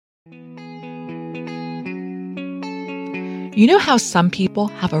You know how some people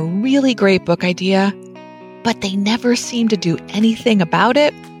have a really great book idea, but they never seem to do anything about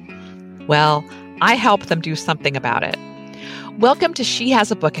it? Well, I help them do something about it. Welcome to She Has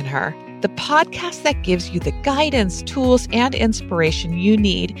a Book in Her, the podcast that gives you the guidance, tools, and inspiration you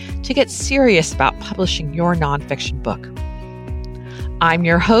need to get serious about publishing your nonfiction book. I'm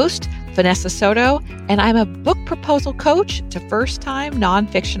your host, Vanessa Soto, and I'm a book proposal coach to first-time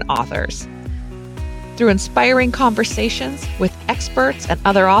nonfiction authors. Through inspiring conversations with experts and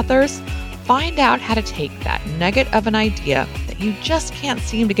other authors, find out how to take that nugget of an idea that you just can't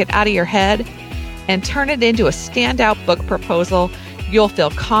seem to get out of your head and turn it into a standout book proposal you'll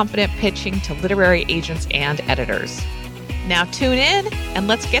feel confident pitching to literary agents and editors. Now tune in and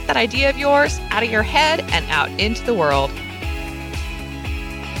let's get that idea of yours out of your head and out into the world.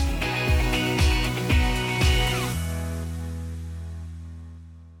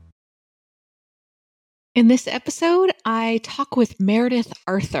 In this episode, I talk with Meredith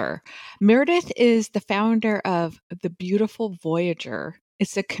Arthur. Meredith is the founder of The Beautiful Voyager.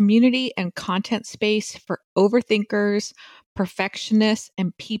 It's a community and content space for overthinkers, perfectionists,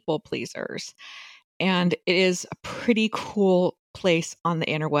 and people pleasers. And it is a pretty cool place on the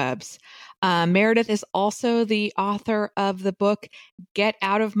interwebs. Meredith is also the author of the book, Get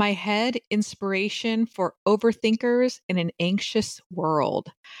Out of My Head, Inspiration for Overthinkers in an Anxious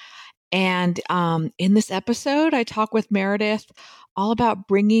World. And in this episode, I talk with Meredith all about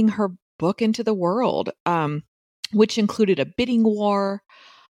bringing her book into the world, which included a bidding war,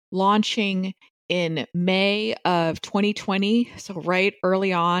 launching in May of 2020, so right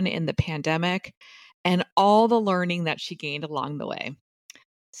early on in the pandemic, and all the learning that she gained along the way.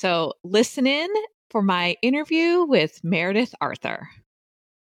 So listen in for my interview with Meredith Arthur.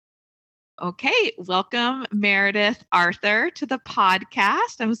 Okay, welcome Meredith Arthur to the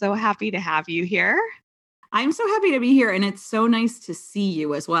podcast. I'm so happy to have you here. I'm so happy to be here, and it's so nice to see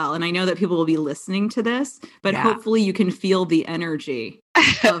you as well. And I know that people will be listening to this, but hopefully you can feel the energy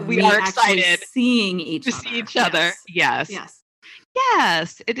of we are excited seeing each to other. see each other. Yes.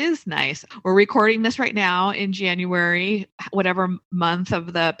 Yes, it is nice. We're recording this right now in January, whatever month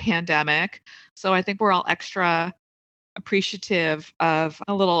of the pandemic. So I think we're all extra appreciative of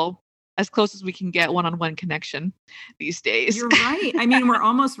a little as close as we can get one-on-one connection these days. You're right. I mean, we're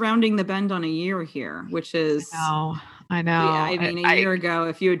almost rounding the bend on a year here, which is... I know. I mean, a year ago,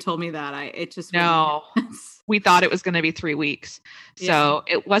 if you had told me that, it just... No, we thought it was going to be 3 weeks. So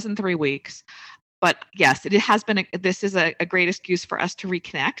It wasn't 3 weeks. But yes, it has been, this is a great excuse for us to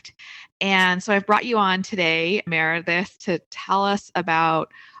reconnect. And so I've brought you on today, Meredith, to tell us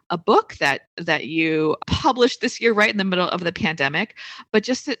about a book that you published this year, right in the middle of the pandemic. But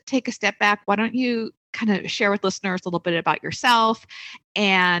just to take a step back, why don't you kind of share with listeners a little bit about yourself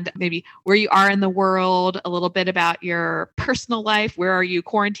and maybe where you are in the world, a little bit about your personal life, where are you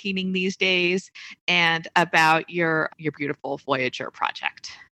quarantining these days, and about your Beautiful Voyager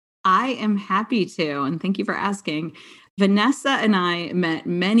project. I am happy to, and thank you for asking. Vanessa and I met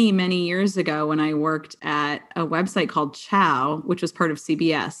many, many years ago when I worked at a website called Chow, which was part of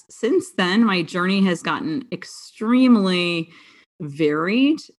CBS. Since then, my journey has gotten extremely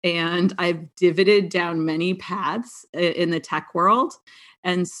varied, and I've divoted down many paths in the tech world.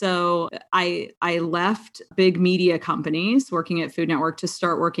 And so I left big media companies working at Food Network to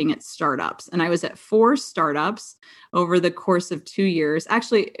start working at startups. And I was at 4 startups over the course of 2 years.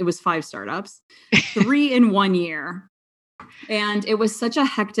 Actually, it was 5 startups, 3 in 1 year. And it was such a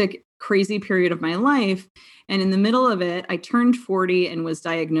hectic, crazy period of my life. And in the middle of it, I turned 40 and was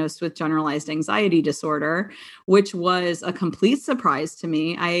diagnosed with generalized anxiety disorder, which was a complete surprise to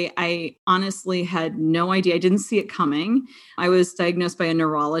me. I honestly had no idea. I didn't see it coming. I was diagnosed by a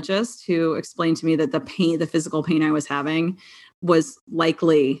neurologist who explained to me that the physical pain I was having was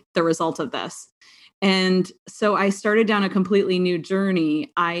likely the result of this. And so I started down a completely new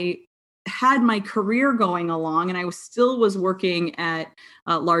journey. I had my career going along, and I still was working at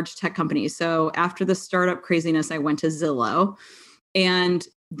large tech companies. So after the startup craziness, I went to Zillow, and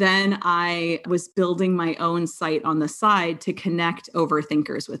then I was building my own site on the side to connect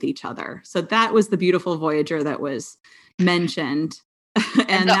overthinkers with each other. So that was the Beautiful Voyager that was mentioned,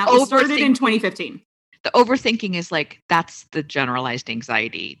 and that was started in 2015. The overthinking is that's the generalized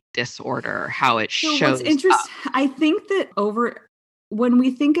anxiety disorder, how it shows what's interesting, up. I think that when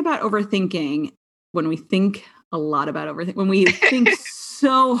we think about overthinking, when we think a lot about overthinking, when we think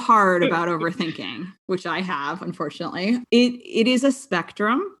so hard about overthinking, which I have, unfortunately, it is a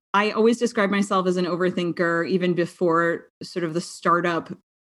spectrum. I always describe myself as an overthinker, even before sort of the startup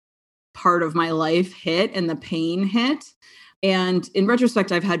part of my life hit and the pain hit. And in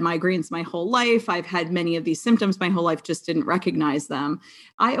retrospect, I've had migraines my whole life. I've had many of these symptoms my whole life, just didn't recognize them.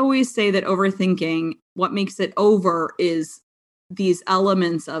 I always say that overthinking, what makes it over is these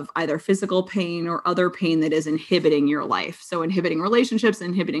elements of either physical pain or other pain that is inhibiting your life. So inhibiting relationships,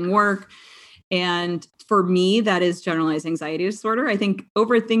 inhibiting work. And for me, that is generalized anxiety disorder. I think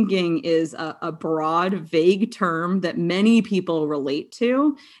overthinking is a broad, vague term that many people relate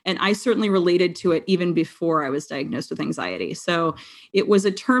to. And I certainly related to it even before I was diagnosed with anxiety. So it was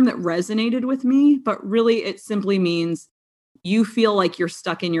a term that resonated with me, but really it simply means you feel like you're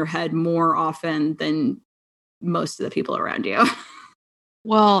stuck in your head more often than most of the people around you.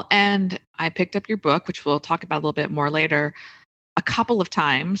 Well, and I picked up your book, which we'll talk about a little bit more later, a couple of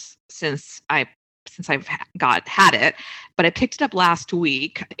times since I've had it, but I picked it up last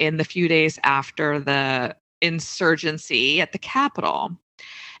week in the few days after the insurgency at the Capitol.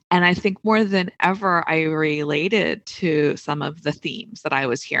 And I think more than ever, I related to some of the themes that I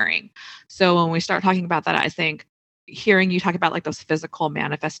was hearing. So when we start talking about that, I think hearing you talk about like those physical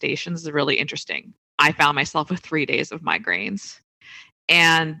manifestations is really interesting. I found myself with 3 days of migraines,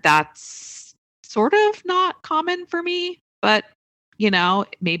 and that's sort of not common for me, but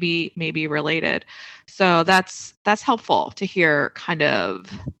maybe related. So that's helpful to hear kind of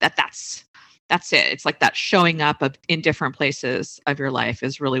that's it. It's like that showing up in different places of your life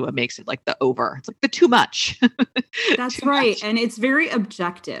is really what makes it like the over. It's like the too much. That's Too right. much. And it's very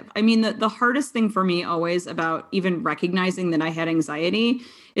objective. I mean, the hardest thing for me always about even recognizing that I had anxiety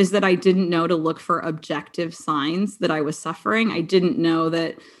is that I didn't know to look for objective signs that I was suffering. I didn't know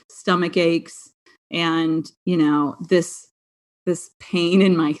that stomach aches and, this pain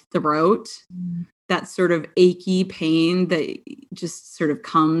in my throat, Mm. that sort of achy pain that just sort of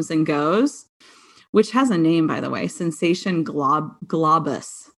comes and goes, which has a name, by the way, sensation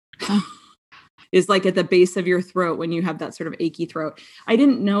globus. Huh. Is like at the base of your throat when you have that sort of achy throat. I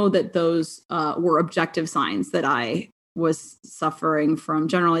didn't know that those were objective signs that I was suffering from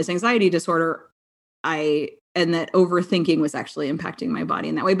generalized anxiety disorder. And that overthinking was actually impacting my body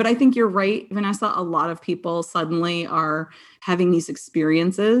in that way. But I think you're right, Vanessa. A lot of people suddenly are having these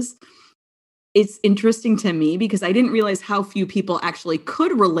experiences. It's interesting to me because I didn't realize how few people actually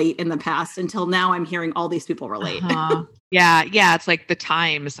could relate in the past until now I'm hearing all these people relate. Uh-huh. Yeah. It's like the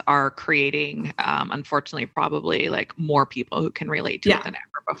times are creating, unfortunately, probably like more people who can relate to it Yeah. than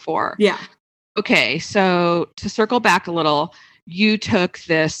ever before. Yeah. Okay, so to circle back a little, you took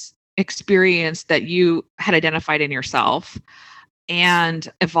this experience that you had identified in yourself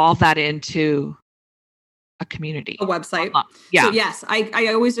and evolved that into a community. A website. Yeah. So yes, I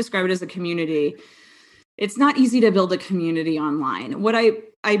always describe it as a community. It's not easy to build a community online. What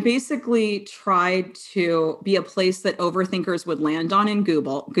I basically tried to be a place that overthinkers would land on in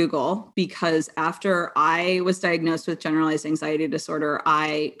Google, because after I was diagnosed with generalized anxiety disorder,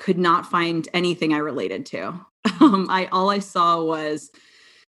 I could not find anything I related to. All I saw was,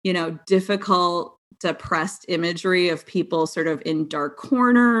 difficult, depressed imagery of people sort of in dark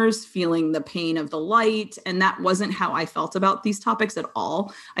corners, feeling the pain of the light. And that wasn't how I felt about these topics at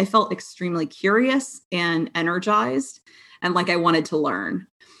all. I felt extremely curious and energized and like I wanted to learn.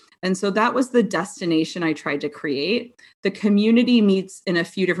 And so that was the destination I tried to create. The community meets in a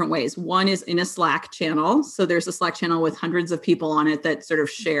few different ways. One is in a Slack channel. So there's a Slack channel with hundreds of people on it that sort of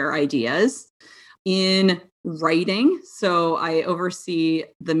share ideas. In writing, so I oversee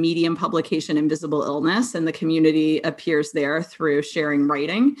the medium publication Invisible Illness, and the community appears there through sharing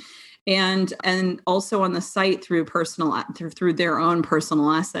writing. And also on the site through their own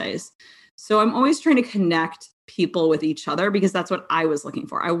personal essays. So I'm always trying to connect people with each other because that's what I was looking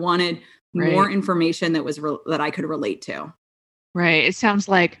for. I wanted more information that was that I could relate to. Right. It sounds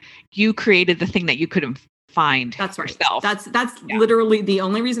like you created the thing that you couldn't find yourself. That's literally the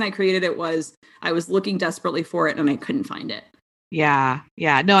only reason I created it was I was looking desperately for it and I couldn't find it. Yeah.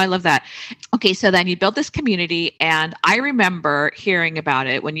 No, I love that. Okay. So then you built this community, and I remember hearing about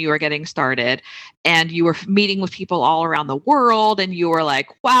it when you were getting started and you were meeting with people all around the world, and you were like,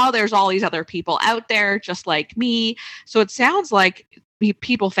 wow, there's all these other people out there just like me. So it sounds like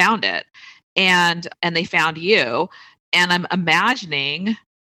people found it and they found you. And I'm imagining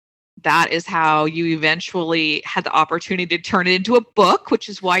that is how you eventually had the opportunity to turn it into a book, which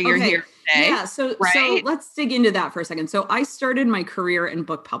is why you're here today. Yeah. So let's dig into that for a second. So I started my career in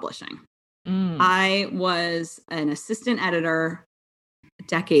book publishing. I was an assistant editor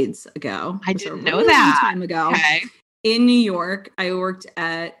decades ago. I didn't know that. Long time ago. Okay. In New York, I worked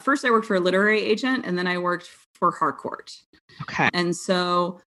for a literary agent, and then I worked for Harcourt. Okay. And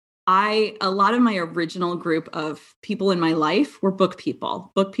so a lot of my original group of people in my life were book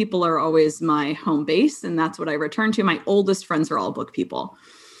people. Book people are always my home base, and that's what I return to. My oldest friends are all book people.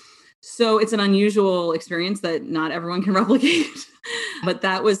 So it's an unusual experience that not everyone can replicate, but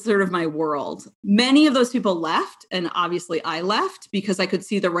that was sort of my world. Many of those people left, and obviously I left because I could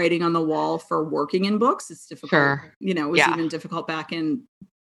see the writing on the wall for working in books. It's difficult. Sure. It was even difficult back in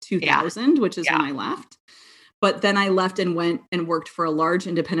 2000, which is when I left. But then I left and went and worked for a large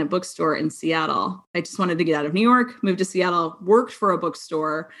independent bookstore in Seattle. I just wanted to get out of New York, moved to Seattle, worked for a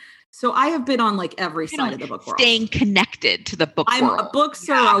bookstore. So I have been on like every side of the book world. Staying connected to the book world. Books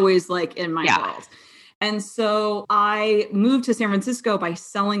are always like in my world. And so I moved to San Francisco by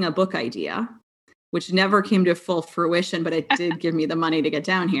selling a book idea, which never came to full fruition, but it did give me the money to get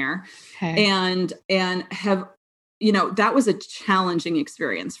down here. Okay. And have, that was a challenging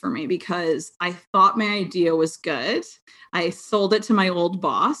experience for me because I thought my idea was good. I sold it to my old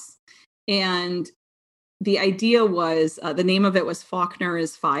boss, and the idea was, the name of it was Faulkner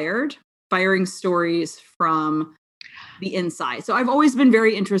is Fired, firing stories from the inside. So I've always been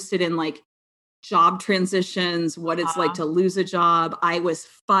very interested in like job transitions, what it's like to lose a job. I was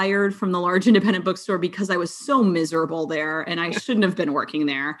fired from the large independent bookstore because I was so miserable there and I shouldn't have been working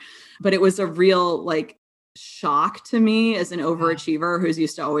there. But it was a real like shock to me as an overachiever who's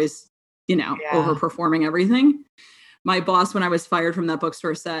used to always, overperforming everything. My boss, when I was fired from that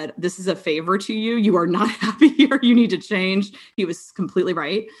bookstore, said, "This is a favor to you. You are not happy here. You need to change." He was completely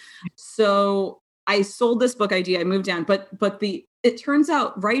right. So I sold this book idea. I moved down, but it turns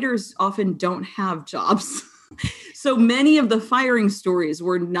out writers often don't have jobs. So many of the firing stories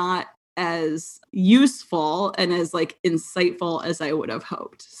were not as useful and as like insightful as I would have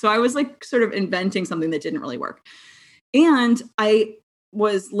hoped. So I was like sort of inventing something that didn't really work. And I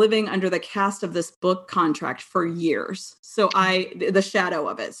was living under the cast of this book contract for years. So the shadow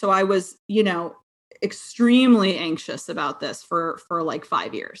of it. So I was, extremely anxious about this for like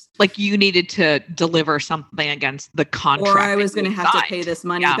 5 years. Like you needed to deliver something against the contract. Or I was going to have to pay this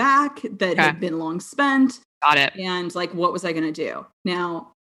money back that had been long spent. Got it. And like, what was I going to do?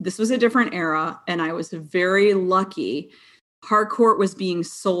 Now, this was a different era, and I was very lucky. Harcourt was being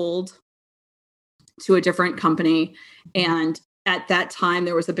sold to a different company, and at that time,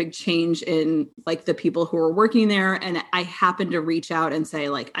 there was a big change in like the people who were working there. And I happened to reach out and say,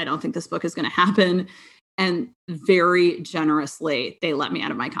 like, I don't think this book is going to happen. And very generously, they let me out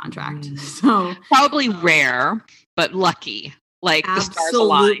of my contract. So probably rare, but lucky. Like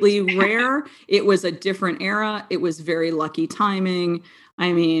absolutely rare. It was a different era. It was very lucky timing.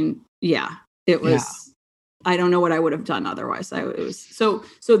 I mean, it was, I don't know what I would have done otherwise. So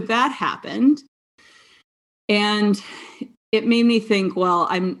that happened. And it made me think, well,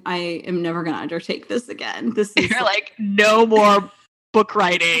 I am never going to undertake this again. This is You're like, no more book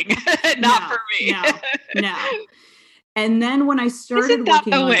writing. Not for me. No. And then when I started Isn't that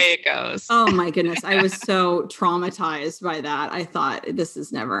the way it goes? Oh my goodness. I was so traumatized by that. I thought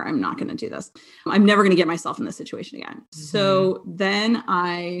I'm not going to do this. I'm never going to get myself in this situation again. Mm-hmm. So then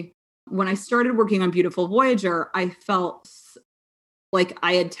when I started working on Beautiful Voyager, I felt like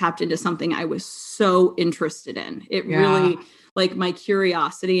I had tapped into something I was so interested in. It really, like my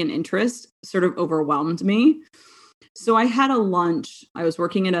curiosity and interest sort of overwhelmed me. So I had a lunch. I was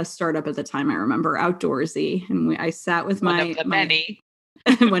working at a startup at the time, I remember, Outdoorsy. And I sat with one of the many.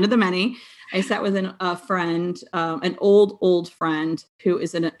 I sat with a friend, an old friend who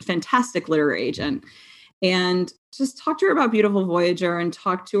is a fantastic literary agent, and just talked to her about Beautiful Voyager and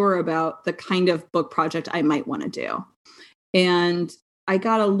talked to her about the kind of book project I might want to do. And I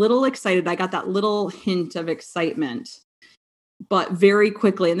got a little excited. I got that little hint of excitement, but very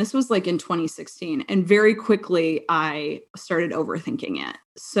quickly, and this was like in 2016, and very quickly I started overthinking it.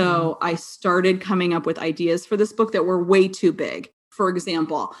 So I started coming up with ideas for this book that were way too big. For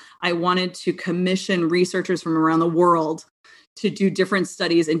example, I wanted to commission researchers from around the world to do different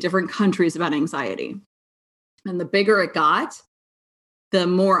studies in different countries about anxiety. And the bigger it got, the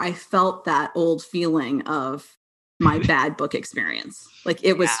more I felt that old feeling of my bad book experience. Like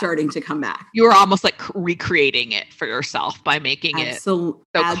it was starting to come back. You were almost like recreating it for yourself by making it so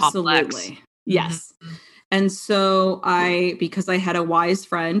absolutely complex. Yes. Mm-hmm. And so because I had a wise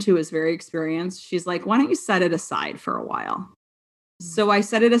friend who was very experienced, she's like, why don't you set it aside for a while? Mm-hmm. So I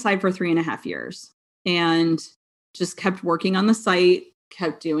set it aside for 3.5 years and just kept working on the site,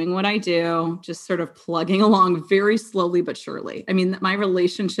 kept doing what I do, just sort of plugging along very slowly but surely. I mean, my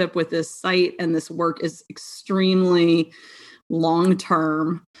relationship with this site and this work is extremely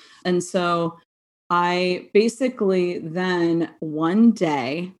long-term. And so I basically then one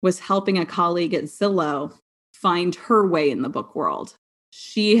day was helping a colleague at Zillow find her way in the book world.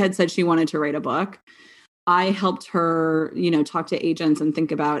 she had said she wanted to write a book. I helped her, talk to agents and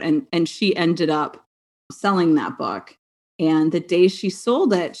think about, and she ended up selling that book. And the day she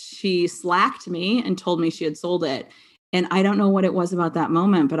sold it, she Slacked me and told me she had sold it. And I don't know what it was about that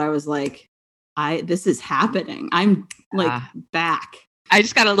moment, but I was like, this is happening. I'm like back. I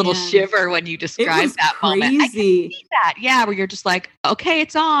just got a little shiver when you described that moment. I can see that. Yeah. Where you're just like, okay,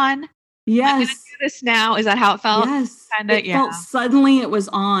 it's on. Yes. I'm going to do this now. Is that how it felt? Yes. It felt suddenly it was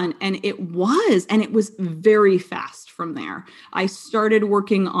on, and it was very fast from there. I started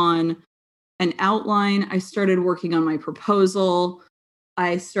working on an outline. I started working on my proposal.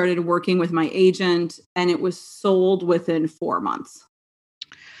 I started working with my agent, and it was sold within 4 months.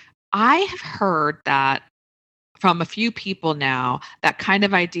 I have heard that from a few people now, that kind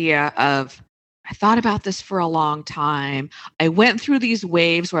of idea of, I thought about this for a long time. I went through these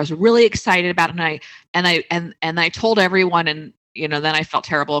waves where I was really excited about it, and I told everyone, and then I felt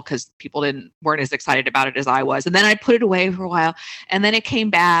terrible because people weren't as excited about it as I was. And then I put it away for a while, and then it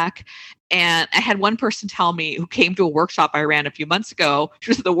came back. And I had one person tell me, who came to a workshop I ran a few months ago. She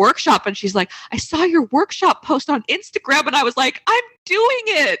was at the workshop and she's like, I saw your workshop post on Instagram. And I was like, I'm doing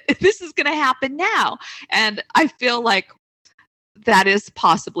it. This is going to happen now. And I feel like that is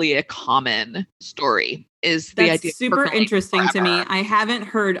possibly a common story. That's idea super interesting to me. I haven't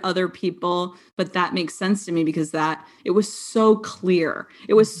heard other people, but that makes sense to me because it was so clear.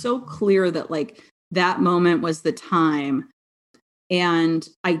 It was so clear that like that moment was the time. And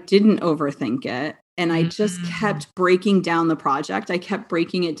I didn't overthink it. And I just kept breaking down the project. I kept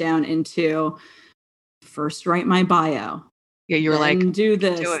breaking it down into, first write my bio. Yeah, you were like, do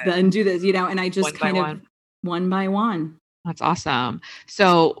this, then do this, and I just one by one. That's awesome.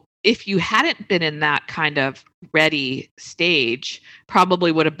 So if you hadn't been in that kind of ready stage,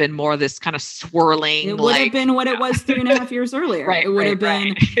 probably would have been more this kind of swirling. It would have been what it was 3.5 years earlier. Right, it would have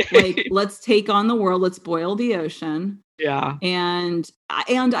been like, let's take on the world. Let's boil the ocean. Yeah. And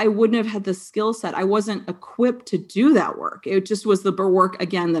I wouldn't have had the skill set. I wasn't equipped to do that work. It just was the work,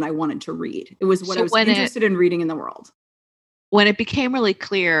 again, that I wanted to read. It was what I was interested in reading in the world. When it became really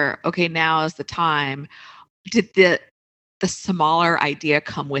clear, okay, now is the time, did the smaller idea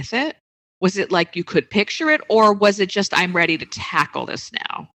come with it? Was it like you could picture it, or was it just, I'm ready to tackle this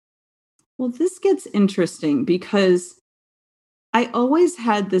now? Well, this gets interesting because I always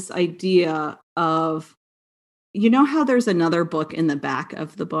had this idea of, how there's another book in the back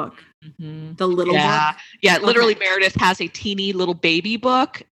of the book, the little book? Yeah, literally Meredith has a teeny little baby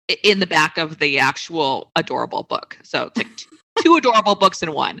book in the back of the actual adorable book. So it's like two adorable books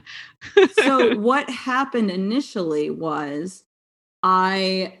in one. So what happened initially was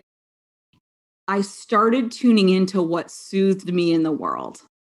I started tuning into what soothed me in the world.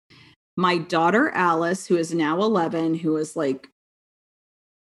 My daughter, Alice, who is now 11, who was like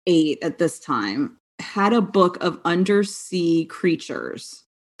 8 at this time, had a book of undersea creatures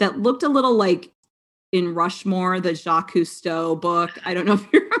that looked a little like in Rushmore, the Jacques Cousteau book. I don't know if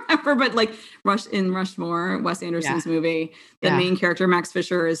you remember, but like Rushmore, Wes Anderson's movie, the main character, Max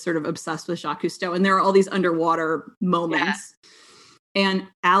Fisher, is sort of obsessed with Jacques Cousteau. And there are all these underwater moments. Yeah. And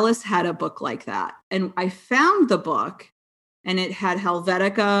Alice had a book like that. And I found the book, and it had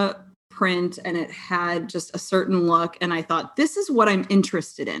Helvetica print, and it had just a certain look. And I thought, this is what I'm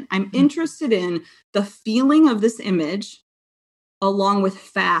interested in. I'm interested in the feeling of this image along with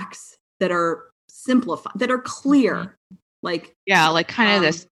facts that are simplified, that are clear. Like kind of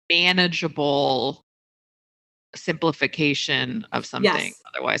this manageable simplification of something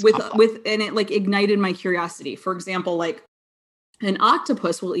otherwise and it like ignited my curiosity. For example, like an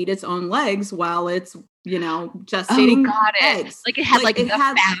octopus will eat its own legs while it's, gestating eggs. Like it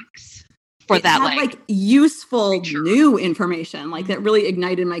had the facts for that. Had, like useful new information, like that really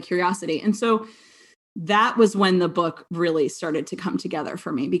ignited my curiosity. And so that was when the book really started to come together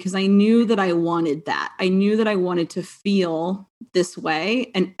for me, because I knew that I wanted that. I knew that I wanted to feel this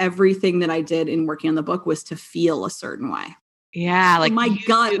way. And everything that I did in working on the book was to feel a certain way. Yeah. Like my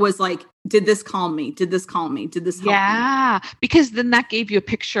gut was like, did this calm me? Did this calm me? Did this help me? Yeah. Because then that gave you a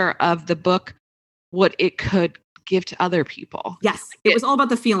picture of the book, what it could give to other people. Yes. It was all about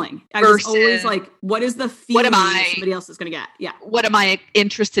the feeling. I was always like, what is the feeling somebody else is going to get? Yeah. What am I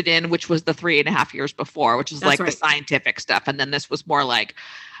interested in? Which was the 3.5 years before, which is the scientific stuff. And then this was more like,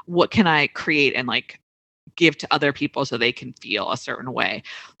 what can I create and like give to other people so they can feel a certain way?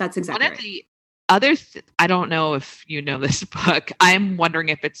 That's exactly one of the other I don't know if you know this book. I'm wondering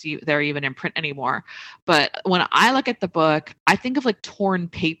if they're even in print anymore. But when I look at the book, I think of like torn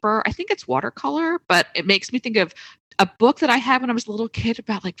paper. I think it's watercolor, but it makes me think of a book that I had when I was a little kid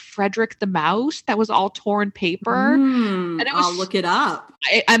about like Frederick the Mouse that was all torn paper. And it was, I'll look it up.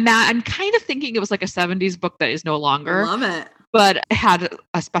 I'm kind of thinking it was like a 70s book that is no longer. I love it. But it had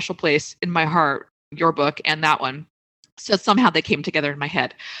a special place in my heart, your book and that one. So somehow they came together in my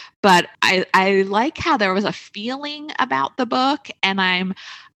head. But I like how there was a feeling about the book, and I'm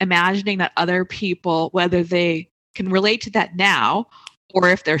imagining that other people, whether they can relate to that now, or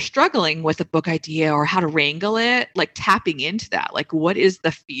if they're struggling with a book idea or how to wrangle it, like tapping into that, like what is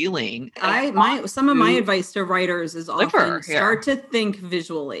the feeling? Some of my advice to writers is often start to think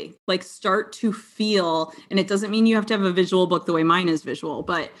visually, like start to feel, and it doesn't mean you have to have a visual book the way mine is visual,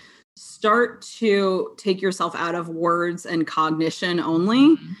 but start to take yourself out of words and cognition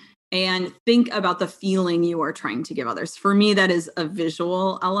only and think about the feeling you are trying to give others. For me, that is a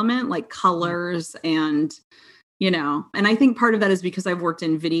visual element, like colors and and I think part of that is because I've worked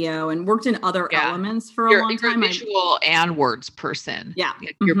in video and worked in other elements for a long time. You're a visual and words person. Yeah.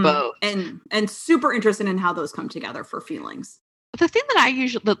 You're both. And super interested in how those come together for feelings. The thing that I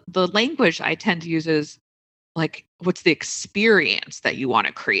usually, the language I tend to use is like, what's the experience that you want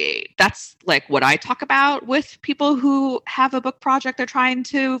to create? That's like what I talk about with people who have a book project they're trying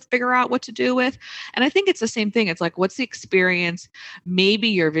to figure out what to do with. And I think it's the same thing. It's like, what's the experience? Maybe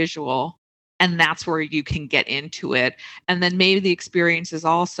you're visual. And that's where you can get into it. And then maybe the experience is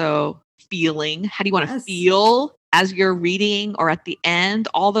also feeling. How do you want to feel as you're reading or at the end?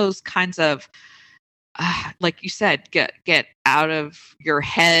 All those kinds of, like you said, get out of your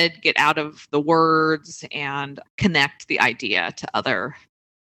head, get out of the words, and connect the idea to other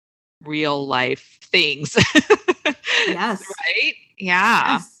real life things. Yes. Right?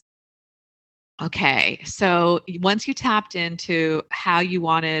 Yeah. Yes. Okay. So once you tapped into how you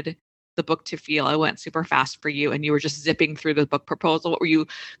wanted the book to feel, I went super fast for you, and you were just zipping through the book proposal. What were you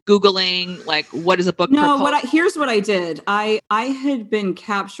Googling? Like, what is a book proposal? Here's what I did. I had been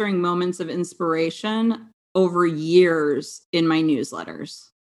capturing moments of inspiration over years in my newsletters.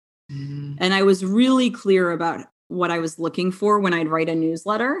 And I was really clear about what I was looking for when I'd write a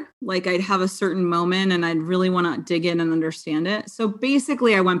newsletter. Like I'd have a certain moment and I'd really want to dig in and understand it. So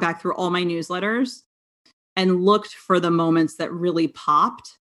basically I went back through all my newsletters and looked for the moments that really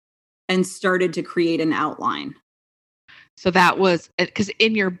popped and started to create an outline. So that was because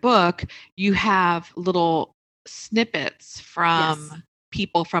in your book, you have little snippets from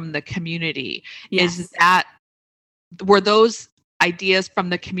people from the community. Yes. Were those ideas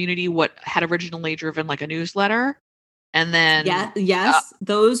from the community what had originally driven like a newsletter? And then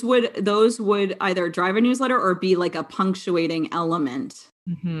those would either drive a newsletter or be like a punctuating element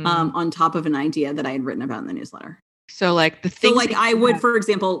on top of an idea that I had written about in the newsletter. So like the things I would, for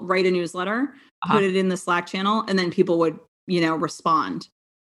example, write a newsletter, put it in the Slack channel, and then people would, respond.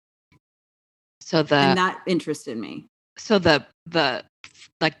 And that interested me. So the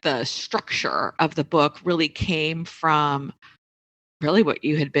structure of the book really came from really what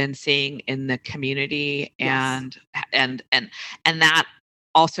you had been seeing in the community, and that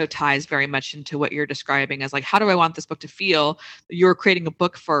also ties very much into what you're describing as like, how do I want this book to feel? You're creating a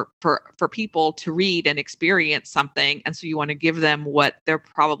book for people to read and experience something. And so you want to give them what they're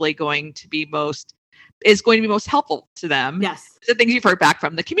probably going to be most helpful to them. Yes. The things you've heard back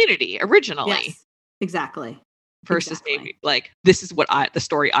from the community originally. Yes, exactly. Versus maybe like, this is the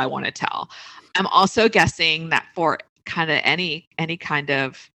story I want to tell. I'm also guessing that for kind of any kind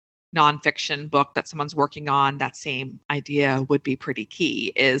of nonfiction book that someone's working on, that same idea would be pretty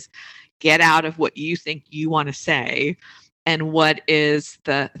key, is get out of what you think you want to say and what is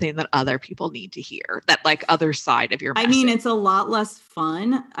the thing that other people need to hear, that like other side of your message. I mean, it's a lot less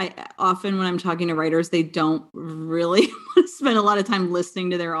fun. I often, when I'm talking to writers, they don't really spend a lot of time listening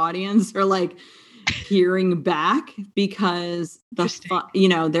to their audience or like hearing back, because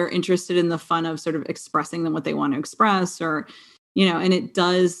they're interested in the fun of sort of expressing them what they want to express, or and it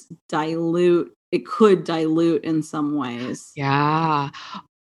could dilute in some ways. Yeah,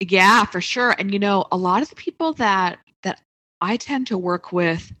 for sure. And, a lot of the people that I tend to work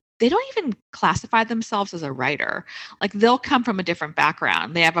with, they don't even classify themselves as a writer. Like they'll come from a different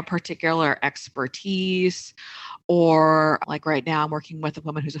background. They have a particular expertise, or like right now I'm working with a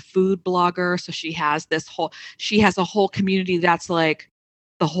woman who's a food blogger. So she has a whole community that's like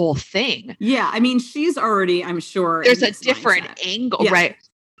the whole thing. Yeah. I mean, she's already, I'm sure there's a different angle, right?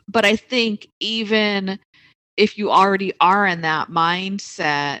 But I think even if you already are in that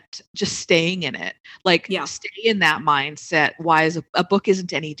mindset, just staying in it, stay in that mindset. Why is a book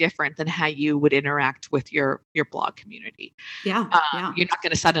isn't any different than how you would interact with your blog community. Yeah. You're not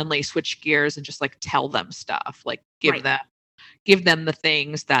going to suddenly switch gears and just like tell them stuff, like give them give them the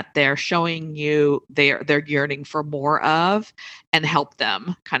things that they're showing you they're yearning for more of, and help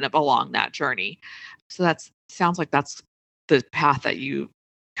them kind of along that journey. So sounds like that's the path that you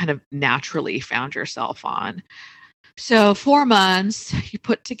kind of naturally found yourself on. So 4 months, you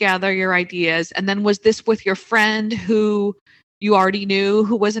put together your ideas, and then was this with your friend who you already knew,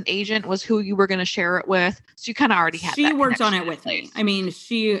 who was an agent, was who you were going to share it with? So you kind of already had. She worked on it with me. I mean,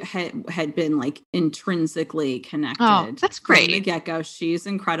 she had been like intrinsically connected. Oh, that's great. From the get-go. She's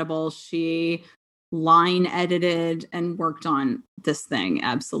incredible. She line edited and worked on this thing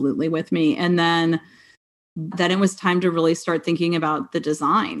absolutely with me. And then it was time to really start thinking about the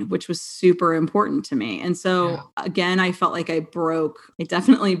design, which was super important to me. And so again, I felt like I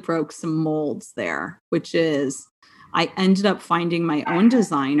definitely broke some molds there, which is I ended up finding my own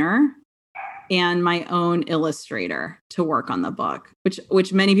designer and my own illustrator to work on the book,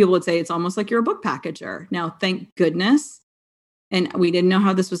 which many people would say it's almost like you're a book packager. Now, thank goodness, and we didn't know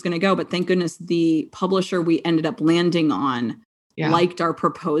how this was going to go, but thank goodness the publisher we ended up landing on liked our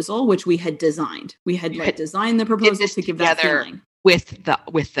proposal, which we had designed. We had designed the proposal to give that feeling with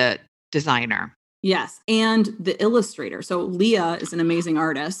the designer. Yes, and the illustrator. So Leah is an amazing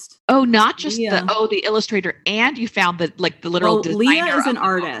artist. Oh, not just the illustrator, and you found the literal designer. Leah is an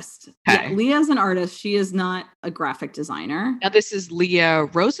artist. Okay. Yeah, Leah is an artist. She is not a graphic designer. Now this is Leah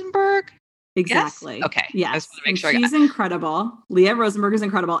Rosenberg. Exactly. Yes? Okay. Yes. I just want to make sure she's incredible. Leah Rosenberg is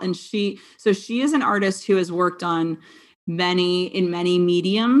incredible, and she is an artist who has worked on many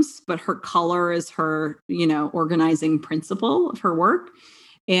mediums, but her color is her, organizing principle of her work.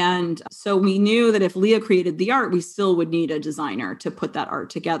 And so we knew that if Leah created the art, we still would need a designer to put that art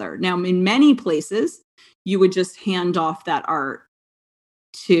together. Now, in many places, you would just hand off that art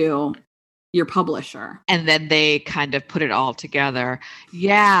to your publisher. And then they kind of put it all together.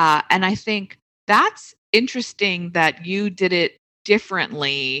 Yeah. And I think that's interesting that you did it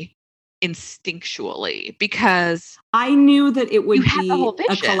differently instinctually, because I knew that it would be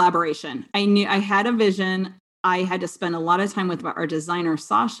a collaboration. I knew I had a vision. I had to spend a lot of time with our designer,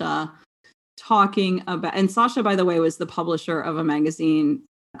 Sasha, talking about, and Sasha, by the way, was the publisher of a magazine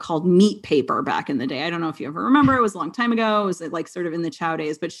called Meat Paper back in the day. I don't know if you ever remember, it was a long time ago. It was like sort of in the Chow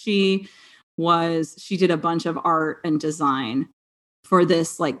days, but she did a bunch of art and design for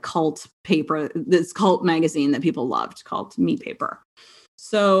this like cult paper, this cult magazine that people loved called Meat Paper.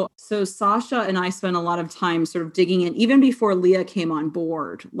 So Sasha and I spent a lot of time sort of digging in, even before Leah came on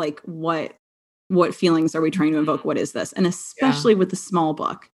board, like what feelings are we trying to invoke? What is this? And especially with the small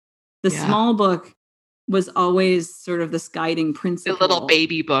book. The small book was always sort of this guiding principle. The little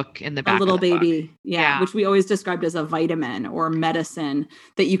baby book in the back. A little baby, which we always described as a vitamin or medicine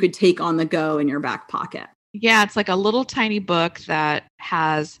that you could take on the go in your back pocket. Yeah, it's like a little tiny book that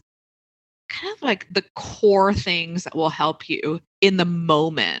has kind of like the core things that will help you in the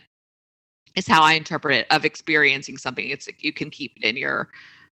moment, is how I interpret it, of experiencing something. It's like you can keep it in your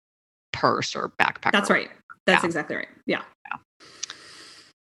purse or backpack. That's right. That's exactly right. Yeah.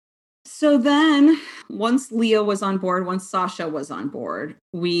 So then once Leah was on board, once Sasha was on board,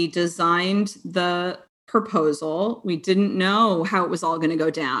 we designed the proposal. We didn't know how it was all going to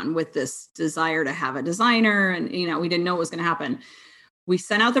go down with this desire to have a designer. And, we didn't know what was going to happen. We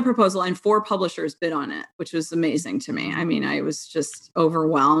sent out the proposal and 4 publishers bid on it, which was amazing to me. I mean, I was just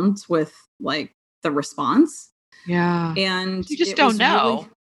overwhelmed with like the response. Yeah. And you just don't know.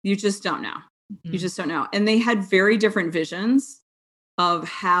 You just don't know. Mm-hmm. You just don't know. And they had very different visions of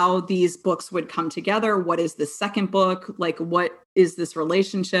how these books would come together. What is the second book? Like, what is this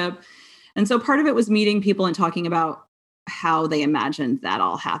relationship? And so part of it was meeting people and talking about how they imagined that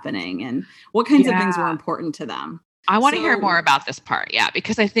all happening and what kinds of things were important to them. I want to hear more about this part. Yeah,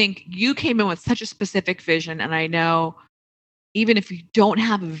 because I think you came in with such a specific vision. And I know even if you don't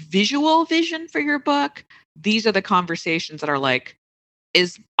have a visual vision for your book, these are the conversations that are like,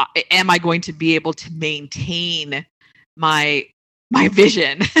 am I going to be able to maintain my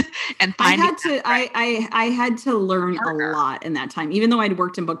vision? And I had to learn a lot in that time. Even though I'd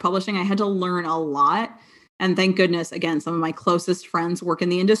worked in book publishing, I had to learn a lot. And thank goodness, again, some of my closest friends work in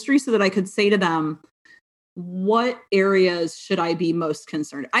the industry so that I could say to them, what areas should I be most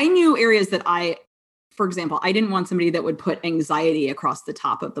concerned? I knew areas that for example, I didn't want somebody that would put anxiety across the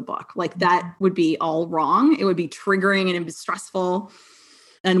top of the book. Like that would be all wrong. It would be triggering and it'd be stressful.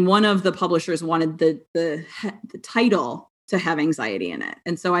 And one of the publishers wanted the title to have anxiety in it.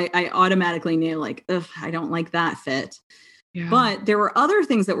 And so I automatically knew like, I don't like that fit. Yeah. But there were other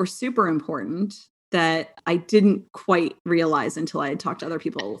things that were super important that I didn't quite realize until I had talked to other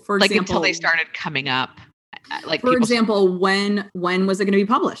people. For example, until they started coming up. For example, when was it going to be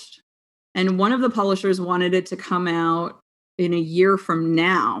published? And one of the publishers wanted it to come out in a year from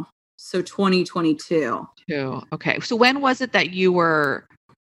now. So 2022. Okay. So when was it that you were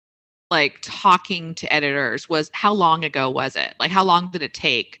like talking to editors? How long ago was it? Like how long did it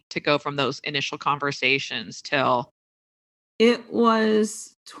take to go from those initial conversations till? It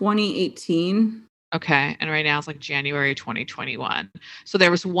was 2018. Okay. And right now it's like January 2021. So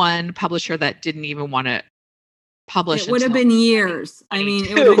there was one publisher that didn't even want to publish. It would have been years. I mean,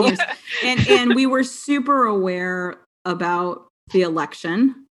 it would have been years. And we were super aware about the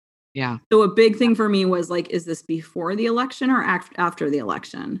election. Yeah. So a big thing for me was like, is this before the election or after the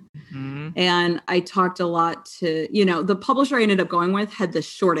election? Mm-hmm. And I talked a lot to, the publisher I ended up going with had the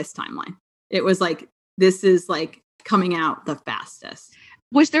shortest timeline. It was like, this is like coming out the fastest.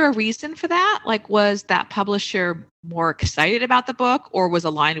 Was there a reason for that? Like, was that publisher more excited about the book or was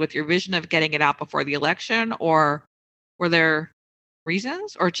aligned with your vision of getting it out before the election? Or were there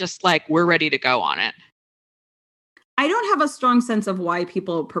reasons or just like, we're ready to go on it? I don't have a strong sense of why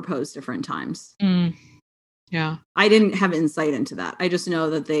people propose different times. Yeah. I didn't have insight into that. I just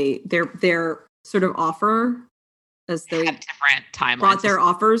know that their sort of offer as they have different timelines. Brought their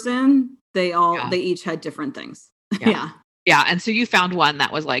offers in, they each had different things. Yeah. Yeah. And so you found one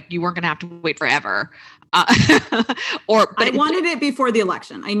that was like, you weren't going to have to wait forever. But I wanted it before the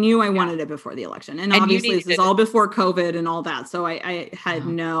election. I knew I wanted it before the election. And obviously this is all before COVID and all that. So I had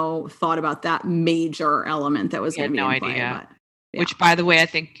no thought about that major element that was going to be in play. Idea. But, which, by the way, I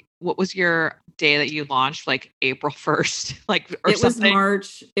think, what was your day that you launched? Like April 1st? Was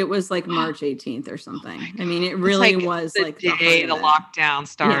March. It was like March 18th or something. I mean, it really was like the day the lockdown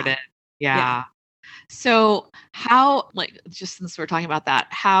started. Yeah. So how, like, just since we're talking about that,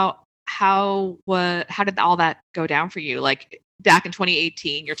 how did all that go down for you? Like back in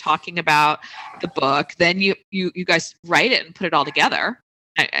 2018, you're talking about the book, then you guys write it and put it all together.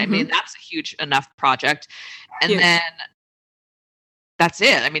 I mean, that's a huge enough project. And then that's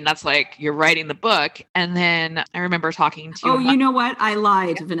it. I mean, that's like you're writing the book. And then I remember talking to you. Oh, you know what? I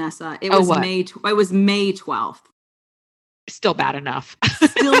lied, Vanessa. It was May 12th. Still bad enough.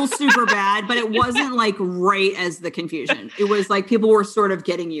 Still super bad, but it wasn't like right as the confusion. It was like people were sort of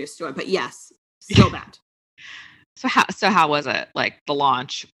getting used to it, but yes, still bad. So how was it? Like the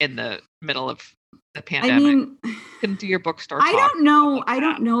launch in the middle of the pandemic? I mean, couldn't do your bookstore. I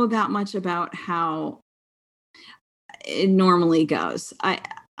don't know that much about how it normally goes. I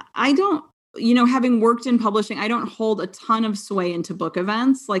don't, having worked in publishing, I don't hold a ton of sway into book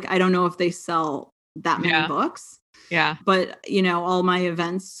events. Like, I don't know if they sell that many books. Yeah. But, all my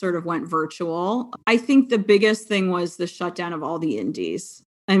events sort of went virtual. I think the biggest thing was the shutdown of all the indies.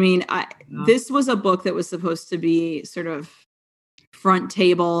 I mean, this was a book that was supposed to be sort of front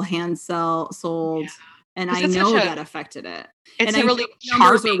table, sold. Yeah. And I know that affected it. It's and really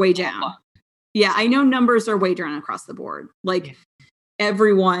numbers are way down. Book. Yeah, I know numbers are way down across the board. Like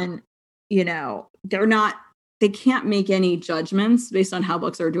everyone, they can't make any judgments based on how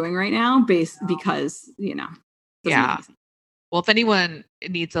books are doing right now because. Yeah. Well, if anyone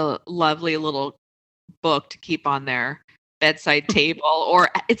needs a lovely little book to keep on their bedside table, or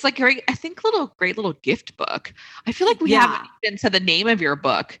it's like great little gift book. I feel like we haven't even said the name of your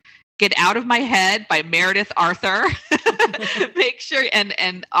book. Get Out of My Head by Meredith Arthur. Make sure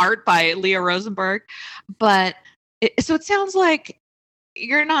and art by Leah Rosenberg. But so it sounds like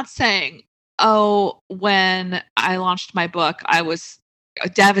you're not saying, oh, when I launched my book, I was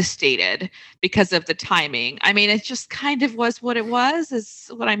devastated because of the timing. I mean, it just kind of was what it was,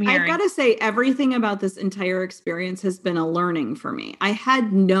 is what I'm hearing. I've got to say, everything about this entire experience has been a learning for me. I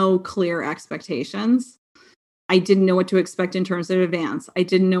had no clear expectations. I didn't know what to expect in terms of advance. I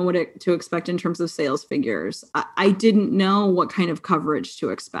didn't know what to expect in terms of sales figures. I didn't know what kind of coverage to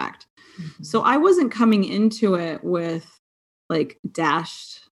expect. Mm-hmm. So I wasn't coming into it with like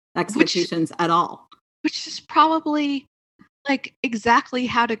dashed expectations at all. Which is probably like exactly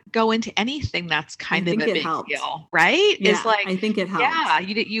how to go into anything that's kind of a big deal, right? Yeah, it's like, I think it helps. Yeah,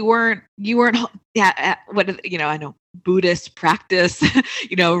 you weren't. What I know, Buddhist practice,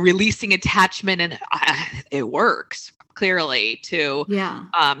 releasing attachment, and it works clearly to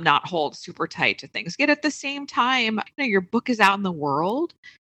not hold super tight to things. Yet at the same time, your book is out in the world,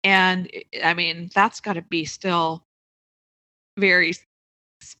 and I mean that's got to be still very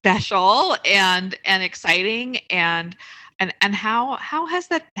special and exciting and how has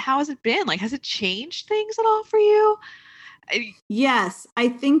it been? Like, has it changed things at all for you? Yes, I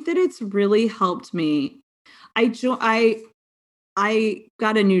think that it's really helped me. I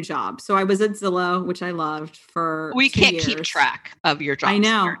got a new job. So I was at Zillow, which I loved for We 2 can't years. Keep track of your job. I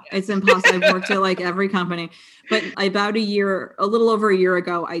know. It's impossible. I've worked at like every company. But about a little over a year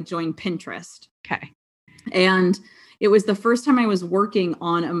ago, I joined Pinterest. Okay. And it was the first time I was working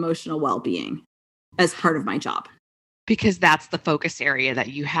on emotional well-being as part of my job. Because that's the focus area that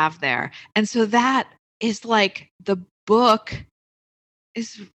you have there. And so that is like the book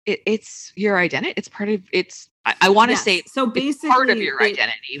is it's your identity. It's part of I want to say so basically it's part of your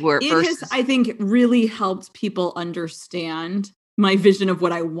identity has, I think, really helped people understand my vision of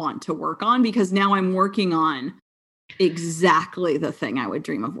what I want to work on, because now I'm working on exactly the thing I would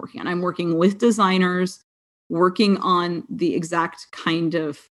dream of working on. I'm working with designers, working on the exact kind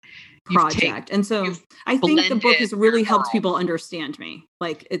of project. And so I think the book has really helped people understand me.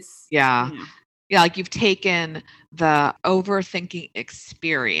 Like it's, yeah, like you've taken the overthinking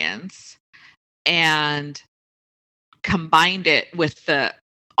experience and combined it with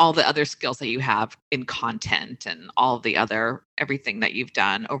all the other skills that you have in content and all the other everything that you've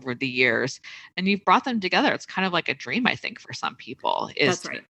done over the years, and you've brought them together. It's kind of like a dream, I think, for some people. That's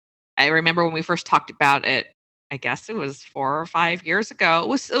right. I remember when we first talked about it, I guess it was 4 or 5 years ago. It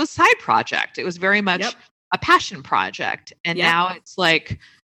was a side project. It was very much a passion project, and now it's like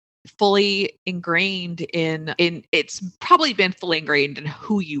fully ingrained in it's probably been fully ingrained in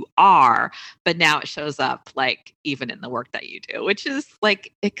who you are, but now it shows up like even in the work that you do, which is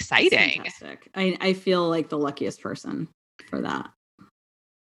like exciting. I feel like the luckiest person for that.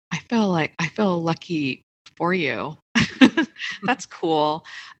 I feel lucky for you. That's cool.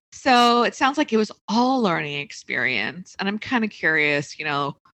 So it sounds like it was all a learning experience, and I'm kind of curious,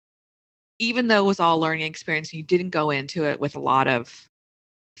 even though it was all learning experience, you didn't go into it with a lot of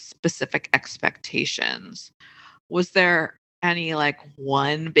specific expectations. Was there any like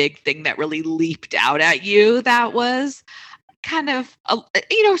one big thing that really leaped out at you that was kind of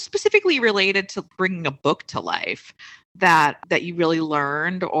specifically related to bringing a book to life that you really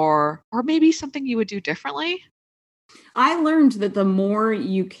learned, or maybe something you would do differently? I learned that the more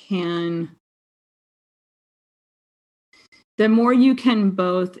you can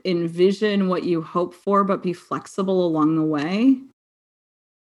both envision what you hope for but be flexible along the way,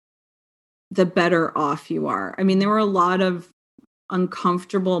 the better off you are. I mean, there were a lot of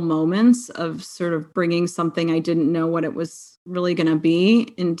uncomfortable moments of sort of bringing something I didn't know what it was really going to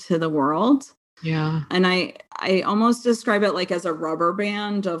be into the world. Yeah. And I almost describe it like as a rubber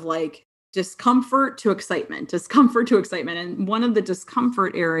band of like discomfort to excitement. And one of the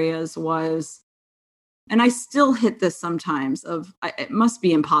discomfort areas was, and I still hit this sometimes, it must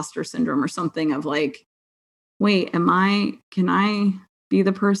be imposter syndrome or something of like, wait, can I be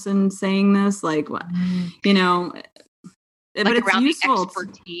the person saying this? Like, what, like but it's around useful. The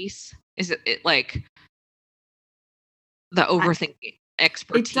expertise. Is it like the overthinking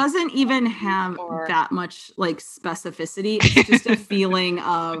expertise? It doesn't even have that much like specificity. It's just a feeling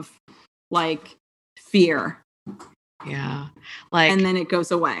of like fear. Yeah. And then it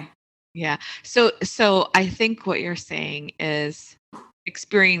goes away. Yeah. So I think what you're saying is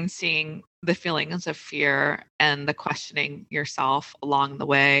experiencing the feelings of fear and the questioning yourself along the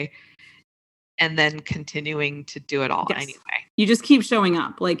way, and then continuing to do it all anyway. You just keep showing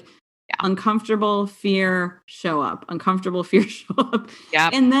up. Like uncomfortable fear, show up. Uncomfortable fear, show up. Yeah.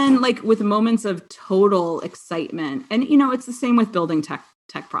 And then like with moments of total excitement. And it's the same with building tech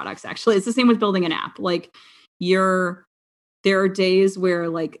products. Actually, it's the same with building an app. Like there are days where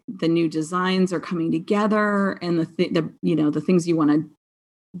like the new designs are coming together, and the things you want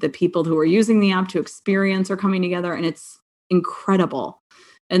the people who are using the app to experience are coming together, and it's incredible.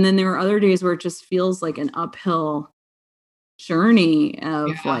 And then there are other days where it just feels like an uphill journey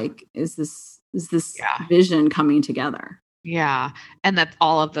of like, is this vision coming together? Yeah. And that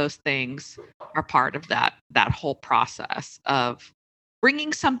all of those things are part of that whole process of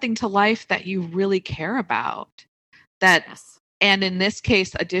bringing something to life that you really care about. And in this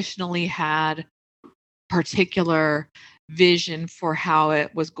case, additionally had particular vision for how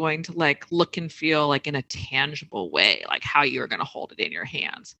it was going to like look and feel like in a tangible way, like how you're going to hold it in your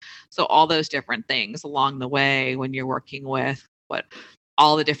hands. So all those different things along the way when you're working with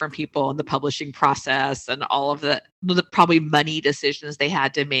all the different people in the publishing process and all of the probably money decisions they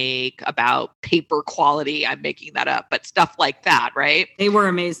had to make about paper quality. I'm making that up, but stuff like that, right? They were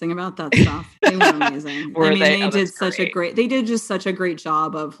amazing about that stuff. They were amazing. They did just such a great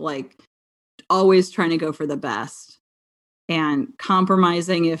job of like always trying to go for the best and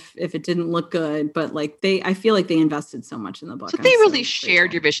compromising if it didn't look good. But like I feel like they invested so much in the book. So they really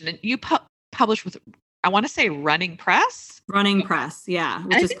shared your vision, and you published with, I want to say Running Press, yeah,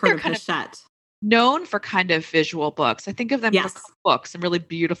 which is part of Hachette. Known for kind of visual books. I think of them for books and really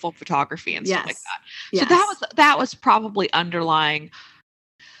beautiful photography and stuff like that. So that was probably underlying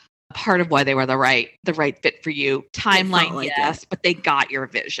part of why they were the right fit for you. Timeline, but they got your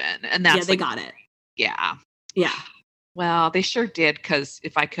vision, and that's they got it. Yeah. Well, they sure did, because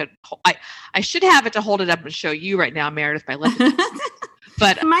if I could, I should have it to hold it up and show you right now, Meredith, by lifting.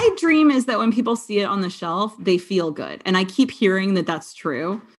 But my dream is that when people see it on the shelf, they feel good. And I keep hearing that that's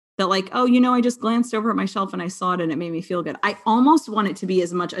true. That like, oh, I just glanced over at my shelf and I saw it and it made me feel good. I almost want it to be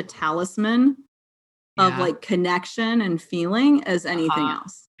as much a talisman of like connection and feeling as anything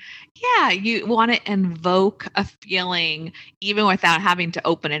else. Yeah, you want to invoke a feeling even without having to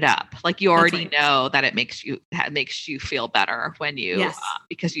open it up. Like you already know that it makes you feel better when you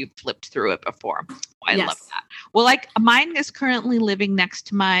because you've flipped through it before. I love that. Well, like mine is currently living next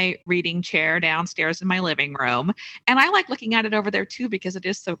to my reading chair downstairs in my living room, and I like looking at it over there too because it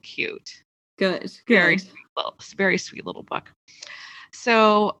is so cute. Good. Very sweet little book.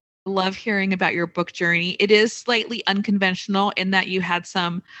 So love hearing about your book journey. It is slightly unconventional in that you had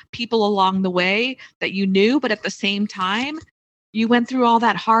some people along the way that you knew, but at the same time, you went through all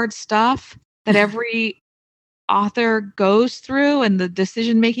that hard stuff that every author goes through, and the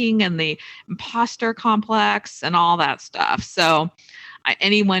decision making and the imposter complex and all that stuff. So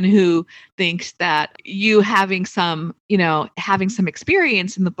anyone who thinks that you having some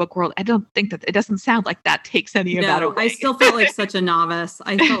experience in the book world, I don't think that it doesn't sound like that takes any of that away. I still feel like such a novice.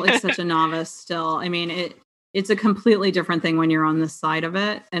 Still. I mean, it's a completely different thing when you're on this side of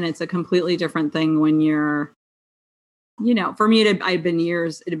it. And it's a completely different thing when you're, for me, it had been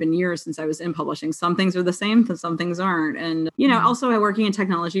years since I was in publishing. Some things are the same, and some things aren't. And, also working in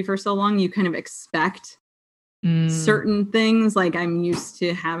technology for so long, you kind of expect certain things. Like I'm used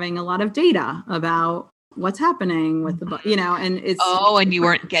to having a lot of data about what's happening with the book, and it's and you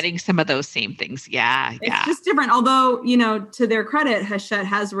weren't getting some of those same things. It's just different. Although, to their credit, Hachette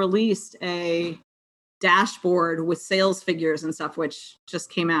has released a dashboard with sales figures and stuff, which just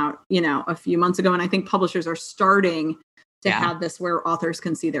came out, a few months ago. And I think publishers are starting to have this where authors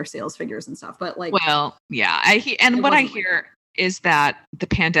can see their sales figures and stuff. But like, what I hear is that the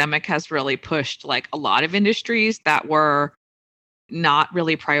pandemic has really pushed like a lot of industries that were not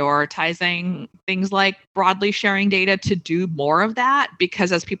really prioritizing things like broadly sharing data to do more of that,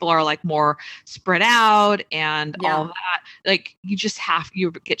 because as people are like more spread out and all that, like you just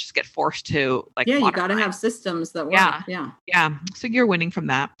get forced to like, you got to have systems that work. Yeah. So you're winning from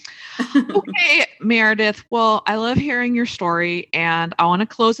that. Okay, Meredith. Well, I love hearing your story, and I want to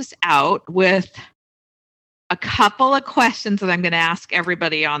close this out with a couple of questions that I'm going to ask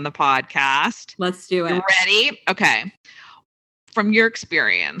everybody on the podcast. Let's do it. You ready? Okay. From your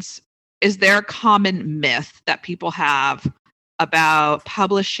experience, is there a common myth that people have about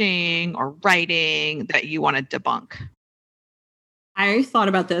publishing or writing that you want to debunk? I thought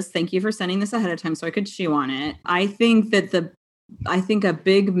about this. Thank you for sending this ahead of time so I could chew on it. I think a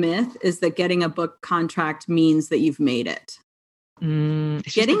big myth is that getting a book contract means that you've made it.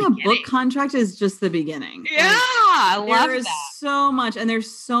 Getting a book contract is just the beginning. Yeah, I love that. There's so much, and there's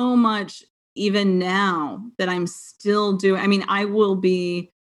so much even now that I'm still doing. I mean, I will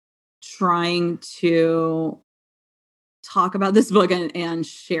be trying to talk about this book and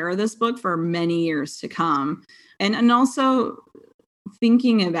share this book for many years to come. And also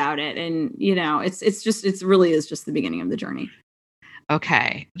thinking about it. And, it really is just the beginning of the journey.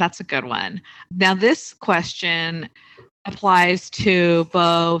 Okay. That's a good one. Now, this question applies to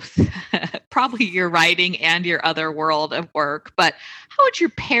both probably your writing and your other world of work, but how would your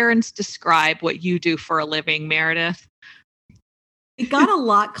parents describe what you do for a living, Meredith? It got a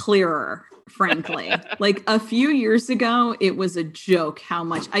lot clearer, frankly. Like a few years ago, it was a joke how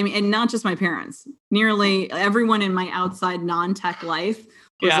much, and not just my parents, nearly everyone in my outside non-tech life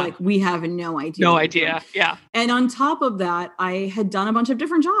was like, we have no idea. No idea. Yeah. And on top of that, I had done a bunch of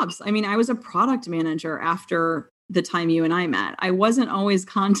different jobs. I mean, I was a product manager after the time you and I met. I wasn't always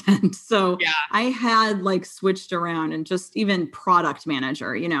content. So I had like switched around and just even product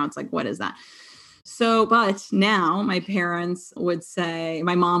manager, it's like, what is that? So, but now my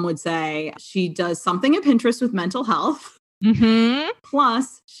mom would say she does something at Pinterest with mental health. Mm-hmm.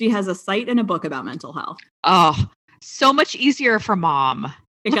 Plus she has a site and a book about mental health. Oh, so much easier for mom.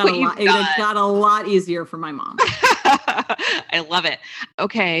 It got a lot easier for my mom. I love it.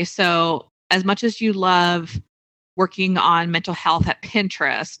 Okay. So as much as you love working on mental health at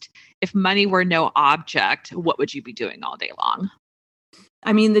Pinterest, if money were no object, what would you be doing all day long?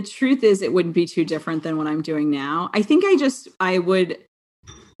 I mean, the truth is it wouldn't be too different than what I'm doing now. I think I would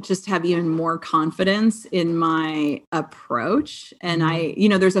just have even more confidence in my approach. And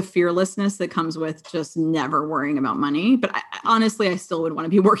there's a fearlessness that comes with just never worrying about money. But honestly, I still would want to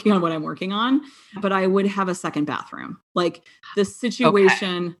be working on what I'm working on, but I would have a second bathroom. Like the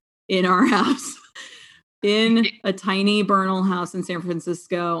situation in our house, in a tiny Bernal house in San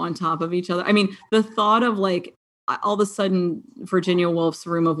Francisco on top of each other. I mean, the thought of like, all of a sudden Virginia Woolf's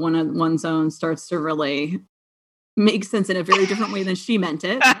Room of One's Own starts to really make sense in a very different way than she meant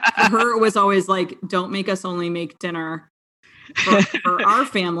it. For her, it was always like, don't make us only make dinner for our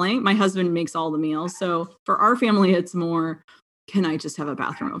family. My husband makes all the meals. So for our family, it's more, can I just have a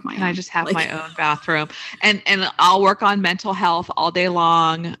bathroom of my own? Can I just have my own bathroom? And I'll work on mental health all day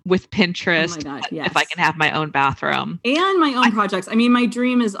long with Pinterest. Oh my God, yes. If I can have my own bathroom. And my own projects. I mean, my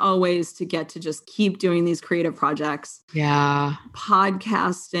dream is always to get to just keep doing these creative projects. Yeah.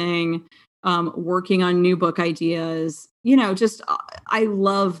 Podcasting, working on new book ideas, just I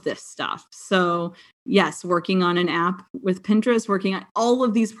love this stuff. So yes, working on an app with Pinterest, working on all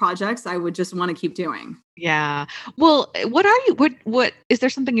of these projects, I would just want to keep doing. Yeah. Well, what is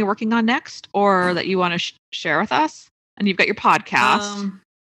there something you're working on next or that you want to share with us? And you've got your podcast.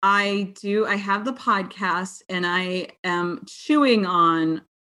 I do. I have the podcast and I am chewing on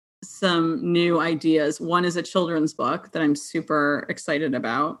some new ideas. One is a children's book that I'm super excited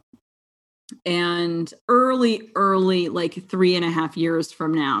about. And early, like 3.5 years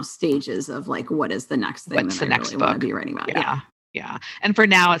from now, stages of like, what is the next thing What's that the I next really book? want to be writing about? Yeah. And for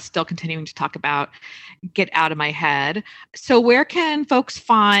now, it's still continuing to talk about Get Out of My Head. So where can folks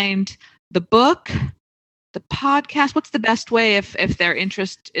find the book, the podcast? What's the best way if their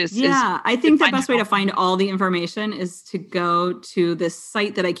interest is? I think the best way to find all the information is to go to this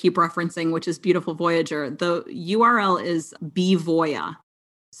site that I keep referencing, which is Beautiful Voyager. The URL is Bevoya.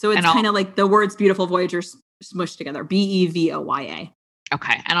 So it's kind of like the words Beautiful Voyager smushed together, Bevoya.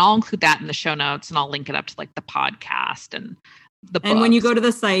 Okay. And I'll include that in the show notes and I'll link it up to like the podcast and the book. And when you go to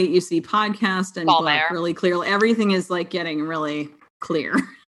the site, you see podcast and book there really clearly. Everything is like getting really clear.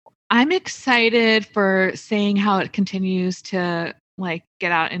 I'm excited for seeing how it continues to like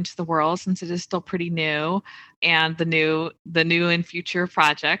get out into the world since it is still pretty new. And the new and future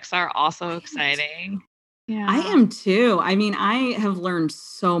projects are also exciting. Yeah. I am too. I mean, I have learned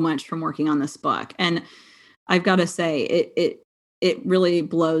so much from working on this book. And I've got to say, it really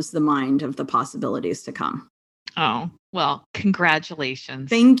blows the mind of the possibilities to come. Oh, well, congratulations.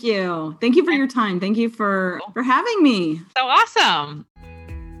 Thank you. Thank you for your time. Thank you for having me. So awesome.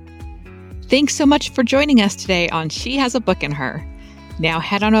 Thanks so much for joining us today on She Has a Book in Her. Now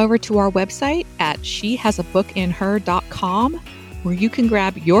head on over to our website at shehasabookinher.com where you can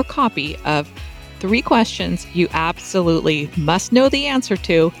grab your copy of 3 questions you absolutely must know the answer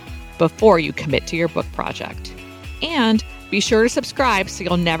to before you commit to your book project. And be sure to subscribe so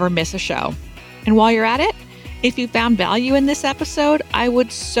you'll never miss a show. And while you're at it, if you found value in this episode, I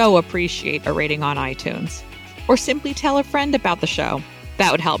would so appreciate a rating on iTunes. Or simply tell a friend about the show.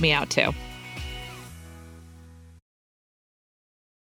 That would help me out too.